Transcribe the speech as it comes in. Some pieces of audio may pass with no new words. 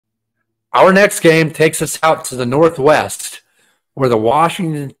Our next game takes us out to the Northwest, where the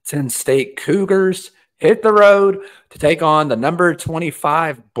Washington State Cougars hit the road to take on the number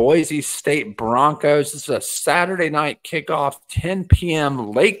 25 Boise State Broncos. This is a Saturday night kickoff, 10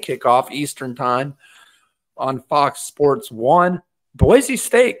 p.m. late kickoff Eastern time on Fox Sports 1. Boise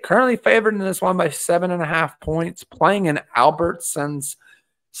State currently favored in this one by 7.5 points, playing in Albertsons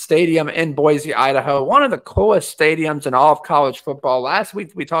Stadium in Boise, Idaho, one of the coolest stadiums in all of college football. Last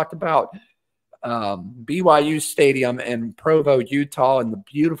week we talked about BYU Stadium in Provo, Utah, and the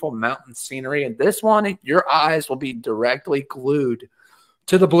beautiful mountain scenery. And this one, your eyes will be directly glued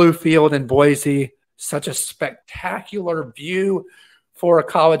to the blue field in Boise. Such a spectacular view for a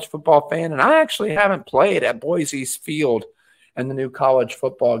college football fan. And I actually haven't played at Boise's field in the new college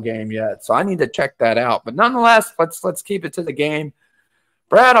football game yet, so I need to check that out. But nonetheless, let's keep it to the game.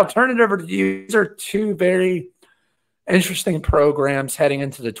 Brad, I'll turn it over to you. These are two very interesting programs heading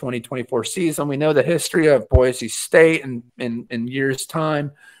into the 2024 season. We know the history of Boise State in years'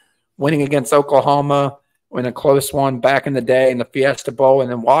 time, winning against Oklahoma in a close one back in the day in the Fiesta Bowl, and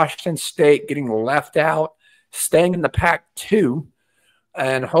then Washington State getting left out, staying in the Pac-2,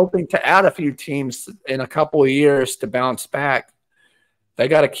 and hoping to add a few teams in a couple of years to bounce back. They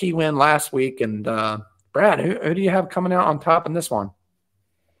got a key win last week. And, Brad, who do you have coming out on top in this one?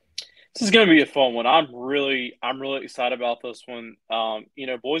 This is going to be a fun one. I'm really excited about this one.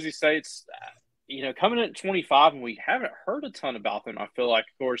 Boise State's, coming in at 25, and we haven't heard a ton about them. I feel like,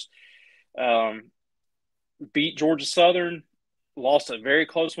 of course, beat Georgia Southern, lost a very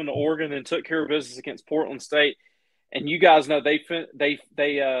close one to Oregon, then took care of business against Portland State. And you guys know they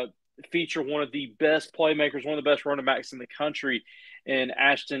feature one of the best playmakers, one of the best running backs in the country, in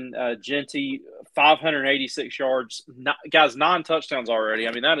Ashton Jeanty, 586 yards. 9 touchdowns already.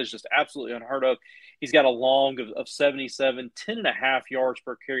 I mean, that is just absolutely unheard of. He's got a long of 77, 10.5 yards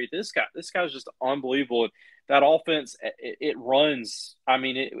per carry. This guy's just unbelievable. And that offense, it runs. I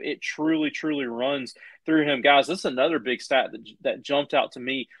mean, it truly, truly runs through him. Guys, this is another big stat that jumped out to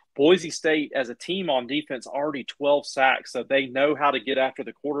me. Boise State, as a team on defense, already 12 sacks. So they know how to get after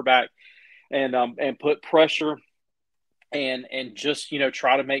the quarterback and put pressure and just,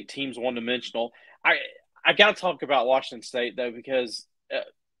 try to make teams one-dimensional. I got to talk about Washington State, though, because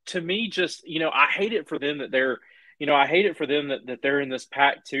to me, just, I hate it for them that they're – that they're in this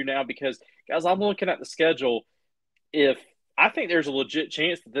Pac-2 now because, guys, I'm looking at the schedule. I think there's a legit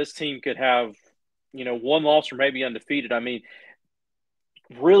chance that this team could have, one loss or maybe undefeated. I mean,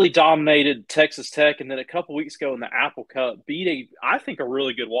 really dominated Texas Tech, and then a couple weeks ago in the Apple Cup beat I think a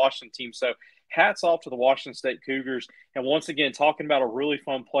really good Washington team. So hats off to the Washington State Cougars. And once again, talking about a really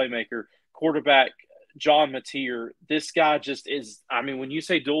fun playmaker, quarterback John Mateer. This guy just is. I mean, when you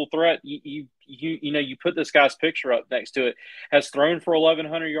say dual threat, you put this guy's picture up next to it. Has thrown for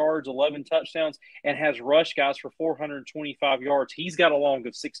 1,100 yards, 11 touchdowns, and has rushed guys for 425 yards. He's got a long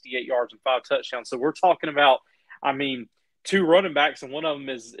of 68 yards and 5 touchdowns. So we're talking about, 2 running backs, and one of them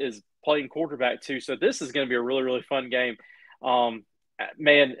is playing quarterback too. So this is going to be a really, really fun game.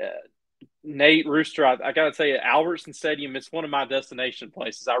 Nate Rooster, I got to tell you, Albertson Stadium, it's one of my destination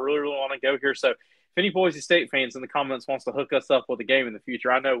places. I really, really want to go here. So if any Boise State fans in the comments wants to hook us up with a game in the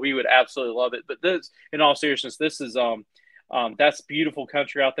future, I know we would absolutely love it. But this, in all seriousness, this is that's beautiful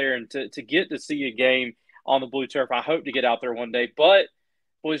country out there. And to get to see a game on the blue turf, I hope to get out there one day. But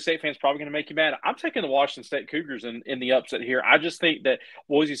Boise State fans probably going to make you mad. I'm taking the Washington State Cougars in the upset here. I just think that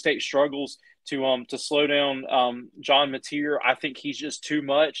Boise State struggles to slow down John Mateer. I think he's just too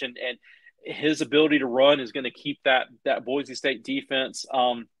much, and his ability to run is going to keep that Boise State defense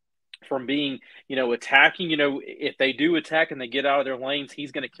from being, attacking. If they do attack and they get out of their lanes,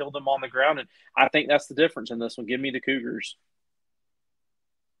 he's going to kill them on the ground, and I think that's the difference in this one. Give me the Cougars.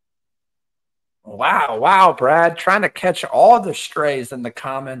 Wow, Brad, trying to catch all the strays in the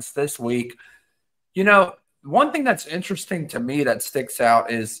comments this week. One thing that's interesting to me that sticks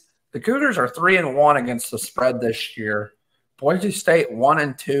out is the Cougars are 3-1 against the spread this year. Boise State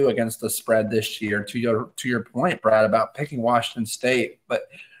 1-2 against the spread this year. To your point, Brad, about picking Washington State. But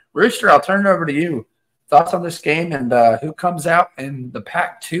Rooster, I'll turn it over to you. Thoughts on this game and who comes out in the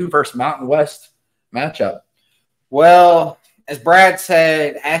Pac-2 versus Mountain West matchup? Well, as Brad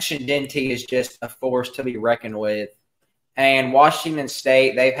said, Ashton Jeanty is just a force to be reckoned with. And Washington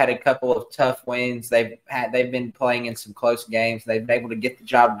State, they've had a couple of tough wins. They've been playing in some close games. They've been able to get the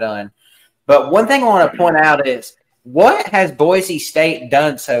job done. But one thing I want to point out is, what has Boise State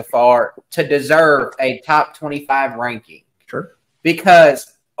done so far to deserve a top 25 ranking? Sure.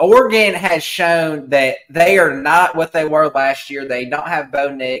 Because Oregon has shown that they are not what they were last year. They don't have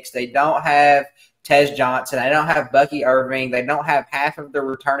Bo Nix. They don't have Tez Johnson. They don't have Bucky Irving. They don't have half of their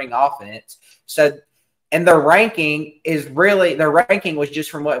returning offense. So, and their ranking was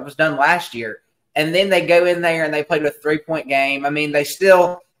just from what was done last year. And then they go in there and they played a 3-point game. I mean, they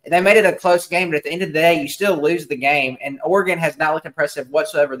made it a close game, but at the end of the day, you still lose the game. And Oregon has not looked impressive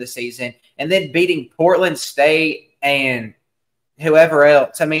whatsoever this season. And then beating Portland State and whoever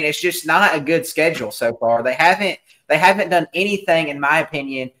else. I mean, it's just not a good schedule so far. They haven't done anything, in my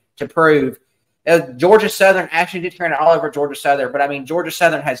opinion, to prove. Georgia Southern actually did turn it all over Georgia Southern, but I mean, Georgia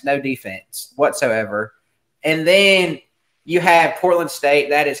Southern has no defense whatsoever. And then you have Portland State.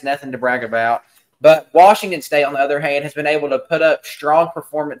 That is nothing to brag about. But Washington State, on the other hand, has been able to put up strong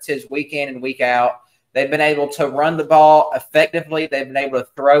performances week in and week out. They've been able to run the ball effectively. They've been able to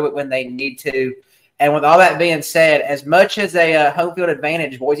throw it when they need to. And with all that being said, as much as a home field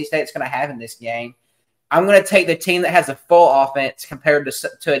advantage Boise State's going to have in this game, I'm going to take the team that has a full offense compared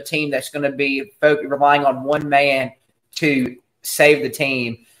to a team that's going to be relying on one man to save the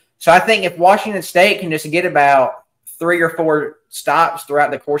team. So I think if Washington State can just get about 3 or 4 stops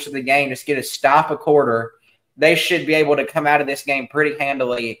throughout the course of the game, just get a stop a quarter, they should be able to come out of this game pretty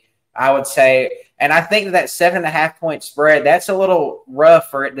handily, I would say. And I think that 7.5-point spread, that's a little rough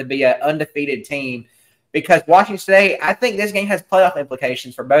for it to be an undefeated team because Washington State, I think this game has playoff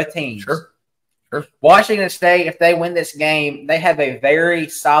implications for both teams. Sure. Washington State, if they win this game, they have a very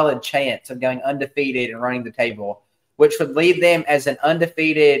solid chance of going undefeated and running the table, which would leave them as an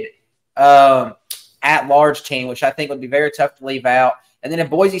undefeated at-large team, which I think would be very tough to leave out. And then if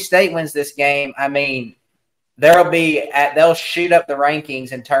Boise State wins this game, I mean, they'll shoot up the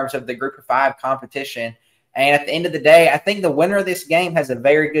rankings in terms of the Group of 5 competition. And at the end of the day, I think the winner of this game has a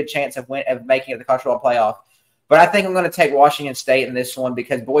very good chance of making it the college football playoff. But I think I'm going to take Washington State in this one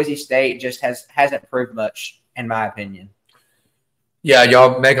because Boise State just hasn't proved much, in my opinion. Yeah,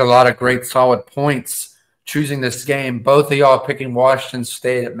 y'all make a lot of great, solid points choosing this game. Both of y'all picking Washington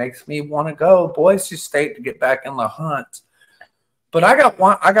State. It makes me want to go Boise State to get back in the hunt. But I got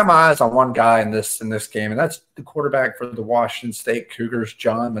my eyes on one guy in this game, and that's the quarterback for the Washington State Cougars,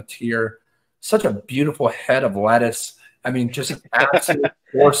 John Mateer. Such a beautiful head of lettuce. I mean, just absolute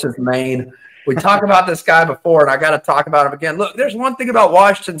horse's mane. We talked about this guy before, and I got to talk about him again. Look, there's one thing about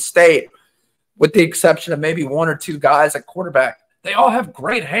Washington State, with the exception of maybe 1 or 2 guys at quarterback. They all have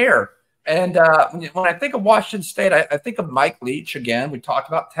great hair. And when I think of Washington State, I think of Mike Leach again. We talked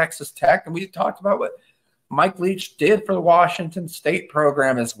about Texas Tech, and we talked about what Mike Leach did for the Washington State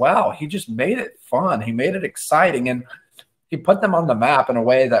program as well. He just made it fun. He made it exciting, and he put them on the map in a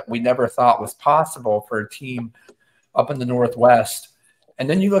way that we never thought was possible for a team up in the Northwest. And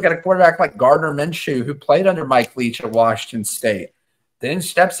then you look at a quarterback like Gardner Minshew, who played under Mike Leach at Washington State. Then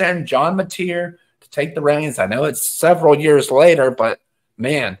steps in John Mateer to take the reins. I know it's several years later, but,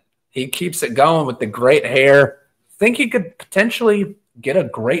 man, he keeps it going with the great hair. Think he could potentially get a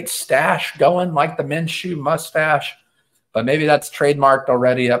great stash going like the Minshew mustache, but maybe that's trademarked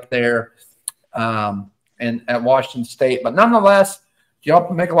already up there and at Washington State. But nonetheless,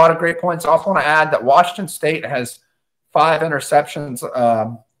 y'all make a lot of great points. I also want to add that Washington State has 5 interceptions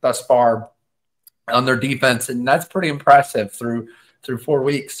thus far on their defense, and that's pretty impressive through 4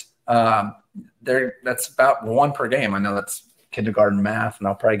 weeks. That's about 1 per game. I know that's kindergarten math, and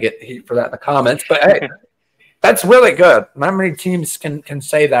I'll probably get heat for that in the comments. But hey, that's really good. Not many teams can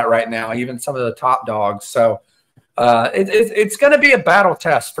say that right now, even some of the top dogs. So it's going to be a battle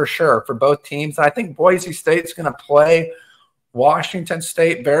test for sure for both teams. I think Boise State's going to play Washington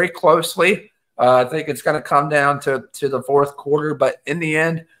State very closely. I think it's going to come down to the fourth quarter. But in the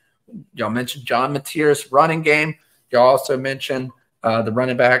end, y'all mentioned John Mateer's running game. Y'all also mentioned the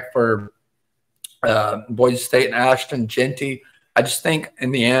running back for Boise State and Ashton Jeanty. I just think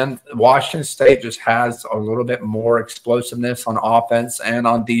in the end, Washington State just has a little bit more explosiveness on offense and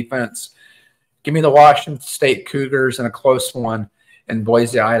on defense. Give me the Washington State Cougars in a close one in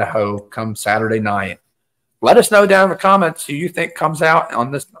Boise, Idaho come Saturday night. Let us know down in the comments who you think comes out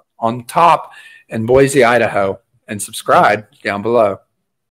on top in Boise, Idaho, and subscribe down below.